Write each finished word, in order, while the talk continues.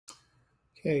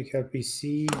Okay,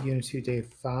 CAPC, Unit 2, Day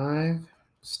 5.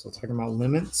 Still talking about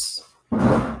limits. We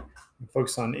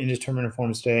focus on indeterminate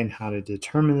forms today and how to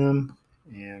determine them,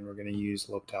 and we're going to use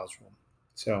L'Hopital's rule.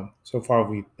 So far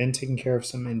we've been taking care of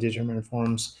some indeterminate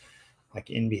forms, like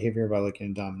in behavior by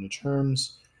looking at dominant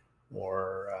terms,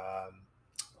 or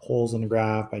holes in the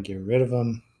graph by getting rid of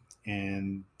them.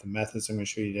 And the methods I'm going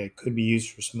to show you today could be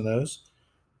used for some of those,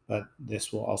 but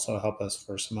this will also help us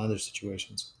for some other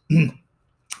situations.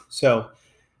 So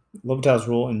L'Hopital's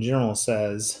rule in general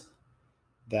says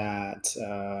that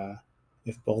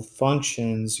if both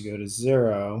functions go to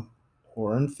 0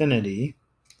 or infinity,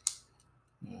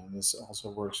 and this also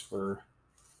works for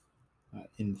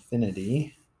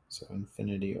infinity, so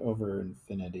infinity over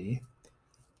infinity,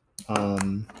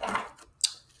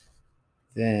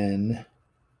 then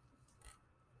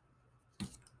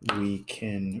we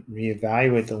can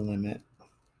reevaluate the limit.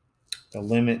 The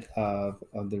limit of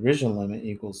the original limit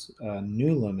equals a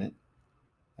new limit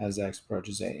as x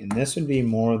approaches a. And this would be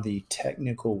more the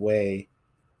technical way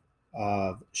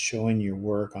of showing your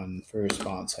work on for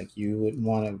response. Like you would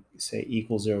want to say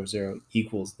equals 0, 0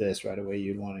 equals this right away.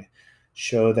 You'd want to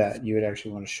show that. You would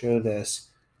actually want to show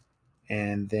this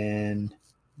and then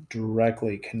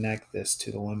directly connect this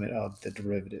to the limit of the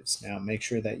derivatives. Now make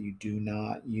sure that you do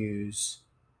not use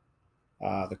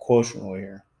the quotient rule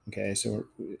here. Okay, so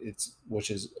which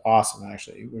is awesome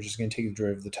actually. We're just going to take the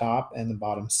derivative of the top and the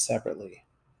bottom separately.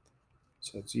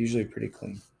 So it's usually pretty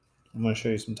clean. I'm going to show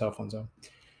you some tough ones though.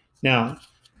 Now,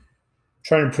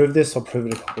 trying to prove this, I'll prove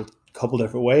it a couple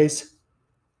different ways.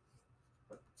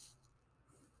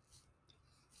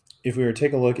 If we were to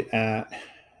take a look at a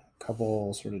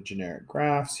couple sort of generic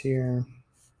graphs here,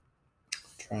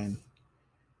 and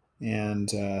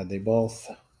they both,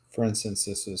 for instance,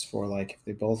 this is for like if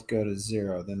they both go to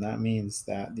 0, then that means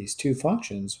that these two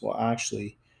functions will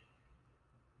actually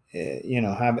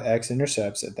have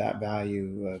x-intercepts at that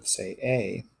value of, say,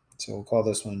 a. So we'll call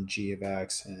this one g of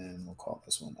x, and we'll call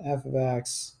this one f of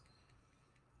x.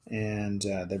 And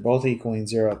they're both equaling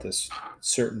 0 at this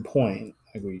certain point,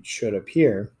 like we showed up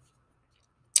here.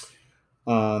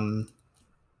 Now,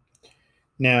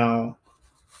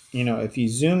 if you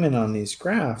zoom in on these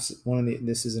graphs,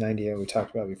 this is an idea we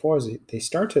talked about before, is they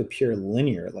start to appear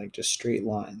linear, like just straight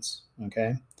lines,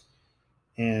 okay?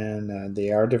 And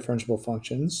they are differentiable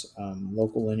functions,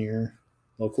 locally linear,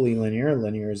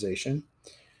 linearization.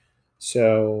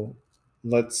 So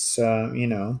let's,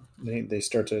 they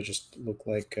start to just look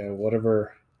like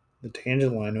whatever the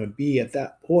tangent line would be at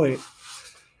that point.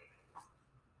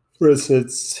 For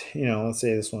instance, let's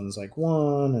say this one's like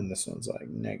 1 and this one's like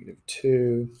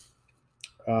 -2.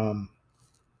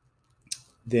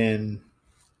 Then,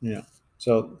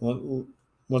 so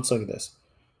let's look at this.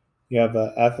 You have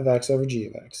f of x over g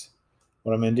of x.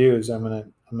 What I'm going to do is I'm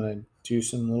going to do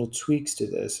some little tweaks to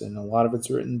this, and a lot of it's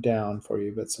written down for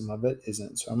you, but some of it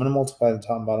isn't. So I'm going to multiply the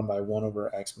top and bottom by 1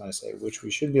 over x minus a, which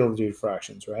we should be able to do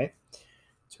fractions, right?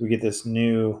 So we get this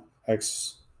new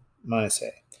x minus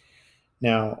a.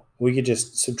 Now, we could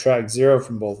just subtract 0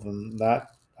 from both of them.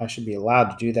 That I should be allowed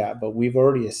to do that, but we've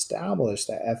already established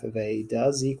that f of a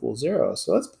does equal 0.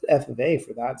 So let's put f of a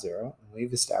for that 0. And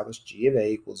we've established g of a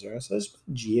equals 0, so let's put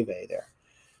g of a there.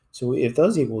 So if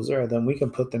those equal 0, then we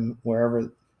can put them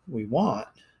wherever we want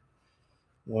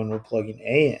when we're plugging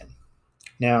a in.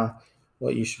 Now,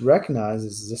 what you should recognize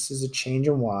is this is a change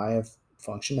in y of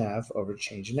function f over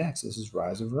change in x. This is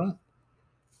rise over run,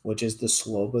 which is the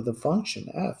slope of the function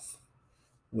f,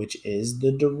 which is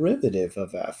the derivative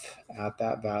of f at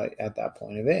that value, at that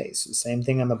point of a. So same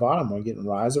thing on the bottom. We're getting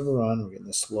rise over run. We're getting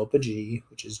the slope of g,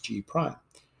 which is g prime.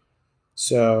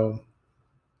 So,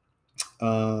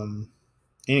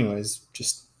 anyways,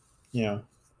 just,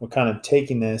 we're kind of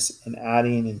taking this and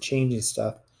adding and changing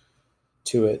stuff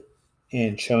to it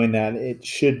and showing that it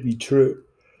should be true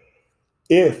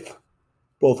if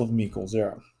both of them equal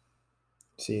 0.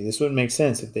 See, this wouldn't make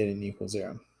sense if they didn't equal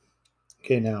 0.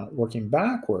 Okay, now working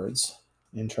backwards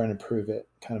and trying to prove it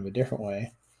kind of a different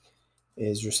way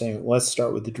is we're saying, let's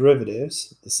start with the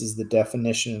derivatives. This is the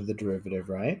definition of the derivative,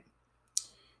 right?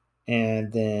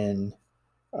 And then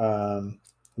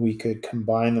we could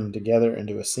combine them together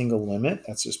into a single limit.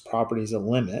 That's just properties of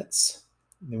limits.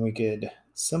 Then we could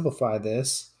simplify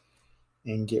this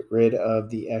and get rid of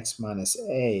the x minus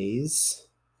a's.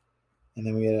 And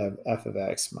then we would have f of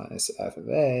x minus f of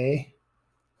a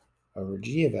over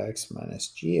g of x minus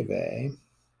g of a.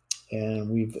 And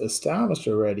we've established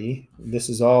already, this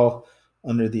is all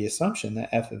under the assumption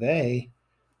that f of a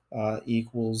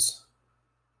equals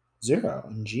 0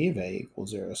 and g of a equals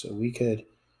 0. So we could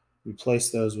replace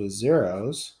those with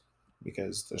zeros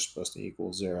because they're supposed to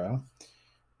equal 0.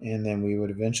 And then we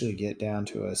would eventually get down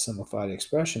to a simplified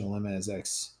expression, limit as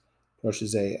x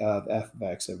approaches a of f of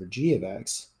x over g of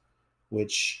x,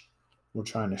 which we're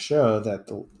trying to show that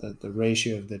the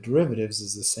ratio of the derivatives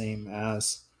is the same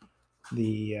as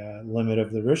the limit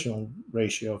of the original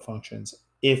ratio of functions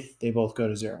if they both go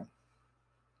to 0.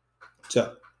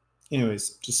 So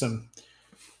anyways, just some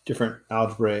different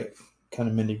algebraic kind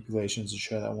of manipulations to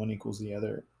show that one equals the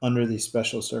other under these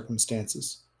special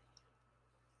circumstances.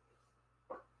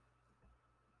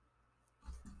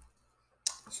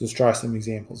 So let's try some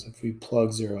examples. If we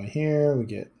plug 0 in here, we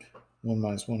get 1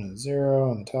 minus 1 is 0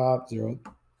 on the top, 0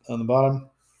 on the bottom.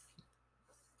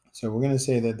 So we're going to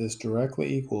say that this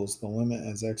directly equals the limit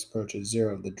as x approaches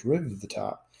 0 of the derivative of the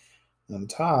top. And on the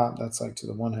top, that's like to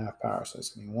the 1/2 power. So it's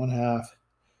going to be 1/2,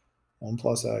 1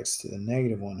 plus x to the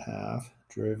negative 1/2,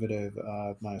 derivative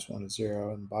of minus 1 is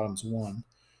 0, and the bottom's 1.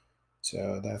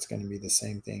 So that's going to be the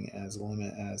same thing as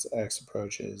limit as x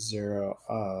approaches 0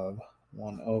 of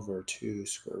 1 over 2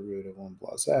 square root of 1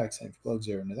 plus x. And if you plug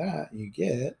 0 into that, you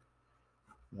get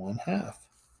 1/2.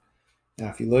 Now,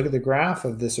 if you look at the graph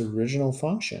of this original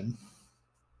function,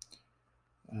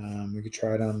 we could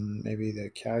try it on maybe the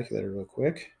calculator real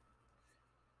quick.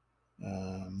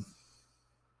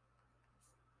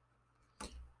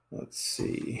 Let's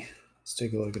see. Let's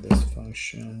take a look at this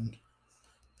function.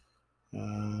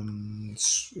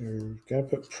 We've got to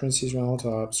put parentheses around the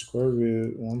top, square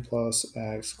root 1 plus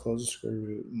x, close the square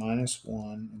root, minus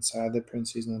 1 inside the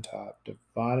parentheses on the top,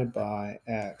 divided by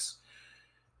x.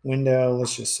 Window,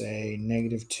 let's just say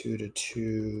negative 2 to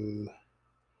 2,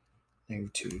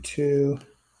 negative 2 to 2.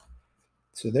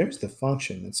 So there's the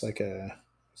function. It's like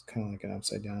it's kind of like an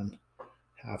upside down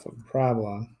half of a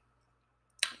parabola.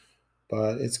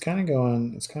 But it's kind of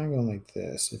going like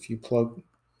this. If you plug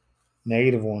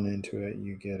negative 1 into it,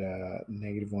 you get a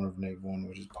negative 1 over negative 1,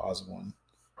 which is positive 1.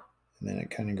 And then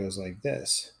it kind of goes like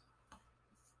this,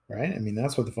 right? I mean,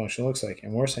 that's what the function looks like.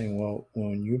 And we're saying, well,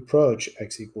 when you approach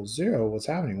x equals 0, what's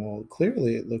happening? Well,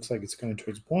 clearly it looks like it's going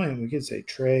towards a point. We could say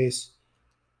trace,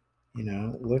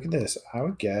 look at this. I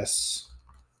would guess,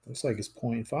 looks like it's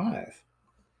 0.5.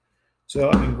 So,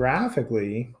 I mean,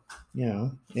 graphically,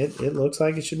 it looks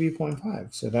like it should be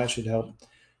 0.5. So that should help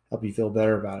you feel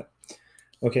better about it.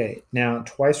 Okay, now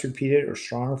twice repeated or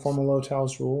stronger form of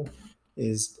L'Hopital's rule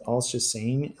is all it's just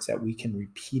saying is that we can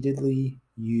repeatedly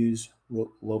use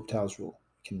L'Hopital's rule.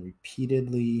 We can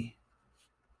repeatedly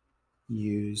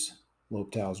use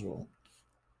L'Hopital's rule.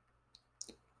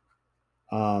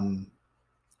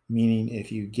 Meaning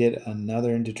if you get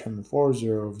another indeterminate form,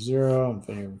 0 over 0,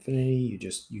 infinity over infinity,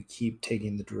 you keep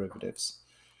taking the derivatives.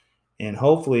 And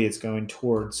hopefully it's going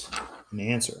towards an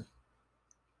answer.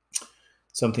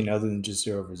 Something other than just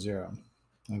 0 over 0.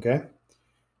 Okay?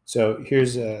 So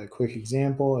here's a quick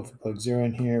example. If we plug 0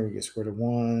 in here, we get square root of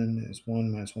 1 is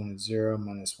 1 minus 1 is 0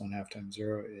 minus 1/2 times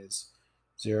 0 is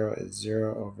 0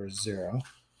 over 0.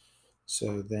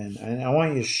 So then I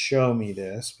want you to show me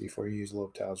this before you use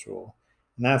L'Hopital's rule.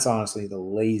 And that's honestly the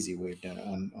lazy way of doing it.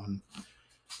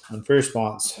 On first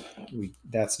response,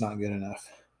 that's not good enough.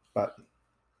 But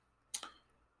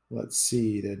let's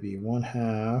see, that'd be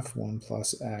 1/2, 1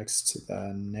 plus x to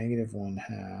the negative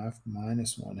 1/2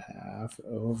 minus 1/2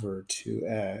 over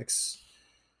 2x.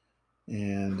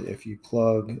 And if you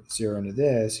plug 0 into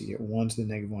this, you get 1 to the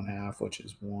negative 1/2, which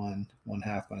is 1.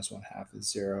 1/2 minus 1/2 is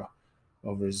 0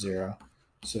 over 0.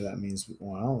 So that means,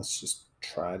 well, let's just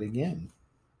try it again.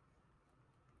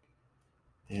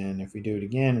 And if we do it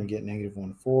again, we get negative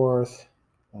 1/4,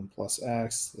 1 plus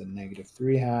x to the negative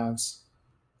 3/2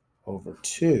 over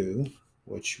 2,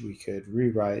 which we could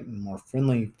rewrite in more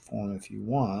friendly form if you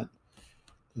want.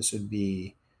 This would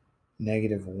be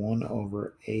negative 1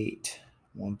 over 8,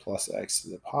 1 plus x to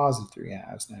the positive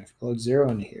 3/2. Now, if you plug 0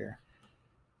 into here,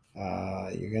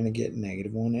 you're going to get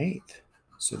negative 1/8.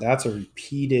 So that's a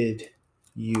repeated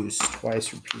use,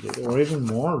 twice repeated, or even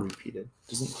more repeated.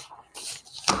 Doesn't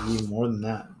need more than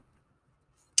that.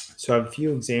 So I have a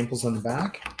few examples on the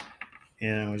back,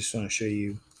 and I just want to show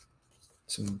you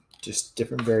some just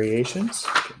different variations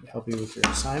to help you with your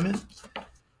assignment.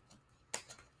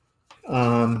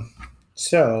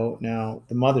 So now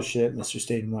the mothership, Mr.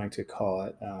 Staten liked to call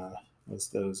it, was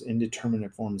those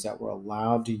indeterminate forms that were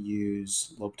allowed to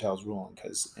use L'Hopital's rule,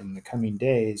 because in the coming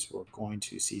days we're going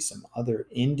to see some other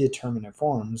indeterminate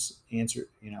forms,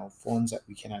 forms that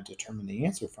we cannot determine the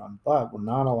answer from, but we're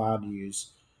not allowed to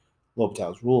use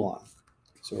L'Hopital's rule on.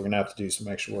 So we're going to have to do some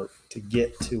extra work to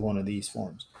get to one of these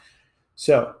forms.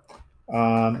 So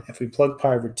if we plug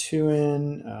pi over 2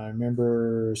 in,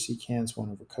 remember secant's 1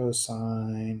 over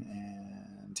cosine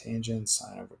and tangent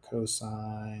sine over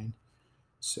cosine.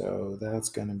 So that's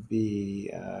going to be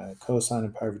cosine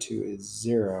of pi over 2 is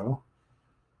 0.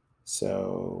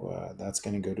 So that's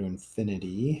going to go to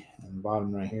infinity. And the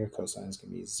bottom right here, cosine is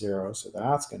going to be 0. So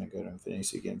that's going to go to infinity.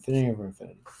 So you get infinity over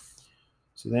infinity.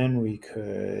 So then we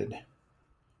could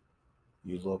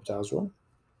use L'Hopital's rule.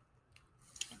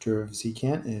 Derivative of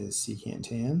secant is secant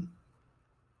tan.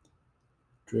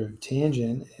 Derivative of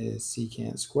tangent is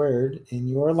secant squared. And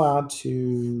you're allowed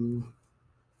to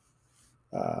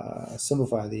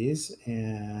simplify these.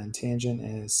 And tangent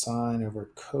is sine over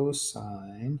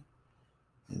cosine.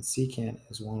 And secant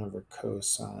is 1 over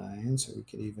cosine. So we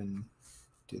could even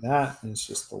do that. And it's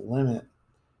just the limit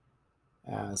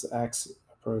as x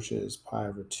approaches pi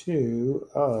over 2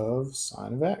 of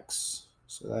sine of x.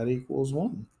 So that equals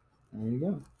 1. There you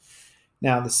go.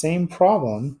 Now the same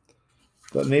problem,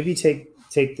 but maybe take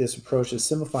this approach of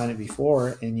simplifying it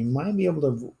before, and you might be able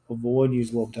to avoid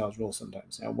using L'Hopital's rule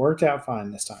sometimes. Now it worked out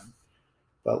fine this time,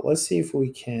 but let's see if we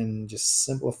can just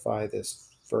simplify this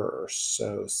first.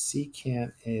 So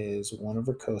secant is 1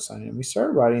 over cosine, and we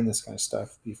started writing this kind of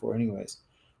stuff before anyways.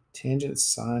 Tangent is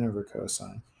sine over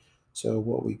cosine. So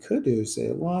what we could do is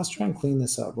say, well, let's try and clean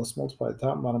this up. Let's multiply the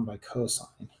top and bottom by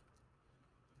cosine.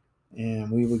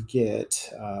 And we would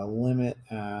get limit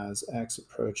as x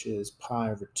approaches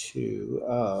pi over 2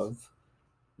 of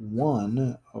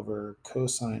 1 over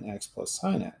cosine x plus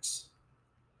sine x.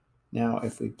 Now,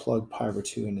 if we plug pi over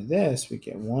 2 into this, we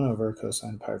get 1 over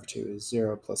cosine pi over 2 is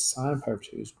 0 plus sine pi over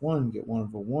 2 is 1. We get 1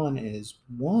 over 1 is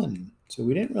 1. So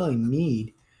we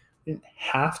didn't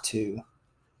have to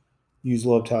use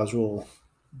L'Hopital's rule,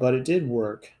 but it did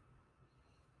work.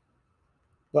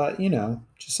 But,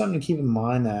 just something to keep in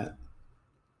mind that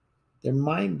there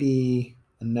might be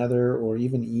another or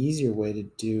even easier way to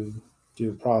do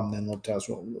a problem than L'Hopital's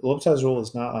rule. L'Hopital's rule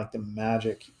is not like the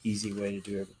magic easy way to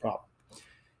do every problem.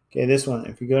 Okay, this one,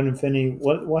 if you go to infinity,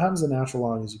 what happens to the natural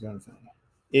log as you go to infinity?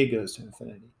 It goes to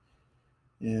infinity.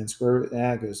 And square root of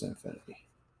that goes to infinity.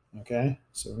 Okay,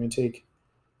 so we're going to take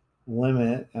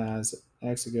limit as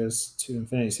x goes to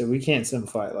infinity. So we can't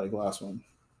simplify it like the last one.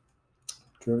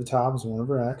 Derivative top is 1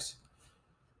 over x.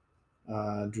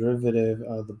 Derivative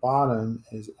of the bottom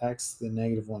is x to the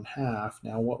negative 1/2.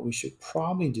 Now what we should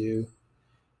probably do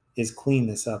is clean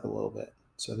this up a little bit.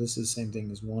 So this is the same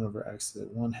thing as 1 over x to the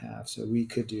 1/2. So we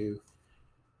could do,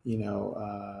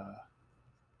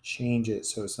 change it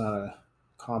so it's not a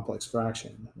complex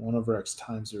fraction. 1 over x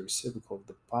times the reciprocal of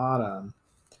the bottom.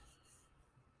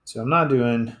 So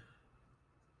I'm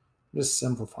just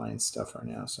simplifying stuff right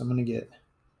now. So I'm going to get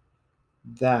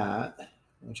that,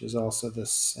 which is also the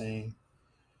same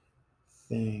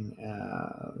thing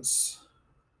as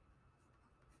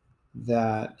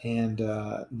that, and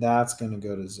that's going to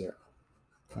go to 0,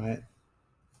 right?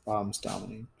 Bottom's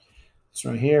dominating. So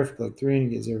right here, if you plug 3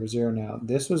 and you get 0 over 0. Now,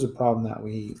 this was a problem that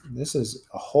this is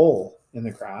a hole in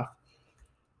the graph,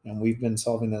 and we've been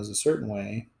solving those a certain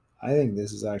way. I think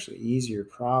this is actually easier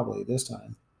probably this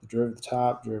time. The derivative of the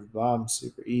top, derivative of the bottom,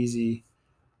 super easy.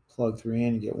 Plug 3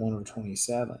 in and get 1 over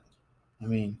 27. I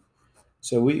mean,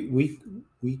 so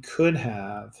we could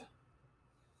have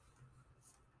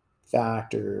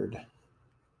factored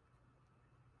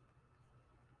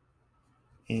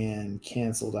and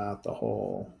canceled out the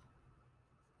whole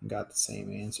and got the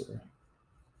same answer.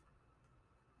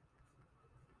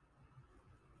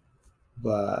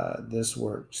 But this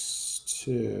works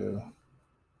too.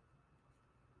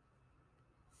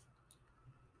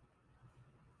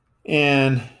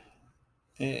 And,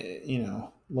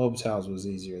 L'Hopital's was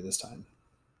easier this time.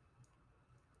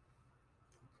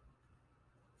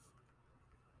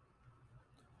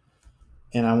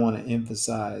 And I want to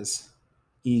emphasize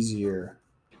easier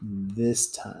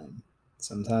this time.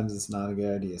 Sometimes it's not a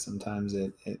good idea. Sometimes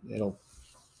it'll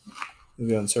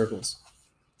go in circles.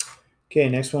 Okay,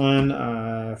 next one.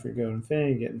 If you go to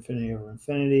infinity, get infinity over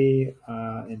infinity,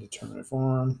 indeterminate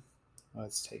form.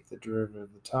 Let's take the derivative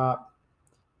of the top.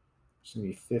 It's going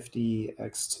to be 50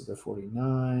 x to the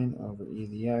 49 over e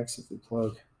to the x. If we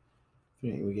plug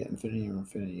infinity, we get infinity over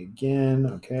infinity again.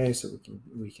 Okay, so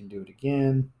we can do it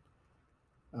again.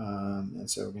 And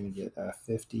so we're going to get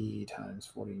 50 times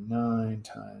 49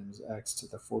 times x to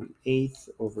the 48th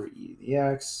over e to the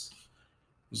x.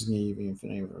 This is going to give you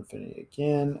infinity over infinity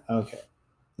again. Okay,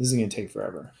 this is going to take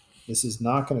forever. This is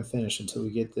not going to finish until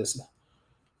we get this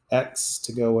x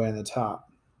to go away on the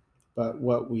top. But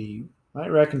what we might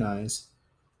recognize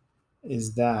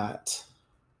is that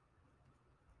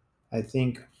I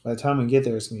think by the time we get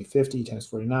there, it's going to be 50 times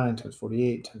 49 times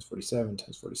 48 times 47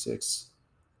 times 46.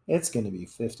 It's going to be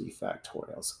 50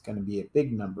 factorial. It's going to be a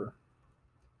big number.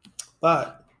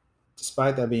 But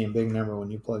despite that being a big number,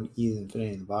 when you plug e to the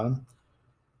infinity in the bottom,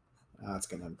 It's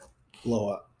going to blow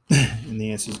up, and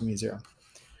the answer is going to be 0.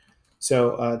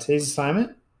 So today's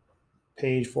assignment,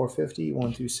 page 450,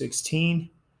 1 through 16.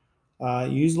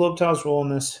 Use L'Hopital's rule in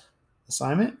this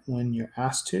assignment when you're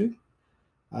asked to.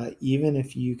 Even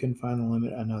if you can find the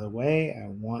limit another way, I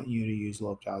want you to use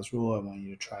L'Hopital's rule. I want you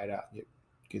to try it out.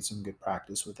 Get some good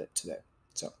practice with it today.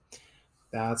 So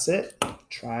that's it.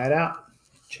 Try it out.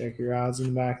 Check your odds in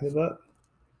the back of the book.